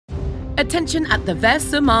Attention at the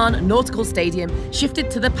Vers-sur-Marne Nautical Stadium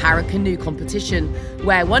shifted to the Para-Canoe competition,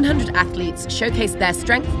 where 100 athletes showcased their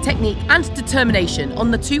strength, technique and determination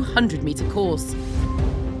on the 200-metre course.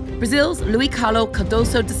 Brazil's Luiz Carlos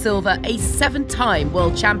Cardoso da Silva, a 7-time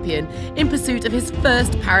world champion in pursuit of his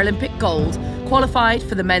first Paralympic gold, qualified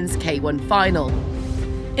for the men's K1 final.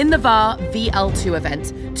 In the VAR VL2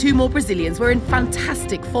 event, 2 more Brazilians were in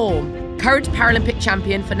fantastic form. Current Paralympic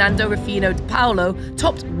champion Fernando Rufino de Paulo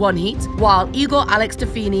topped one heat, while Igor Alex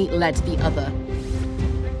Defini led the other.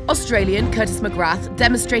 Australian Curtis McGrath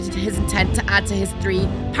demonstrated his intent to add to his 3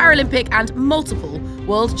 Paralympic and multiple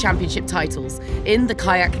World Championship titles in the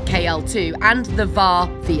Kayak KL2 and the VAR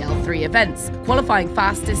VL3 events, qualifying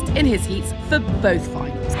fastest in his heats for both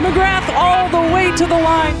finals. McGrath all the way to the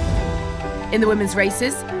line. In the women's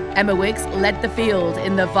races, Emma Wiggs led the field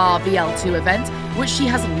in the VAR VL2 event, which she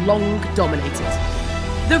has long dominated.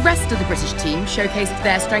 The rest of the British team showcased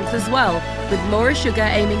their strength as well, with Laura Sugar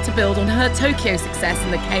aiming to build on her Tokyo success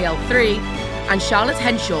in the KL3 and Charlotte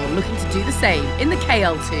Henshaw looking to do the same in the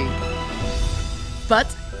KL2.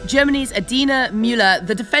 But Germany's Adina Müller,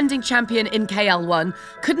 the defending champion in KL1,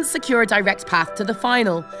 couldn't secure a direct path to the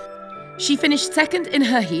final. She finished second in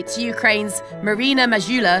her heat to Ukraine's Marina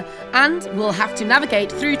Majula and will have to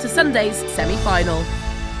navigate through to Sunday's semi-final.